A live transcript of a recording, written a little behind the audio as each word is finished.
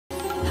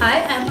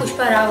Hi, I'm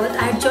Pushpa Rawat.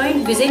 I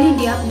joined Vision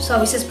India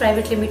Services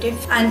Private Limited,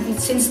 and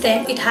since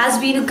then it has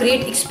been a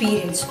great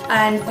experience.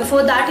 And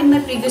before that, in my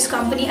previous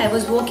company, I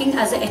was working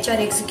as a HR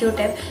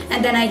executive,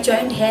 and then I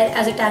joined here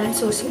as a talent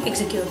sourcing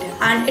executive.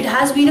 And it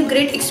has been a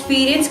great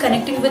experience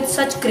connecting with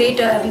such great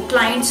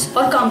clients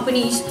or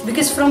companies,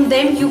 because from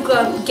them you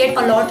get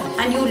a lot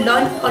and you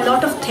learn a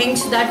lot of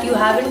things that you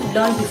haven't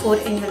learned before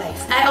in your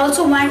life. I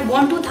also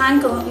want to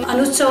thank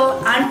Anuj sir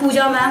and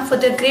Pooja ma'am for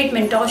their great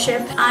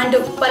mentorship, and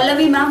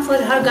Pallavi ma'am for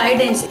her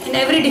guidance in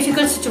every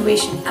difficult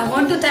situation. I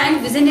want to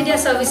thank Vision India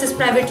Services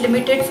Private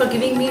Limited for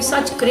giving me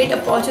such great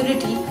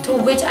opportunity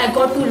through which I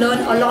got to learn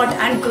a lot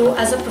and grow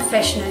as a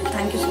professional.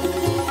 Thank you so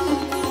much.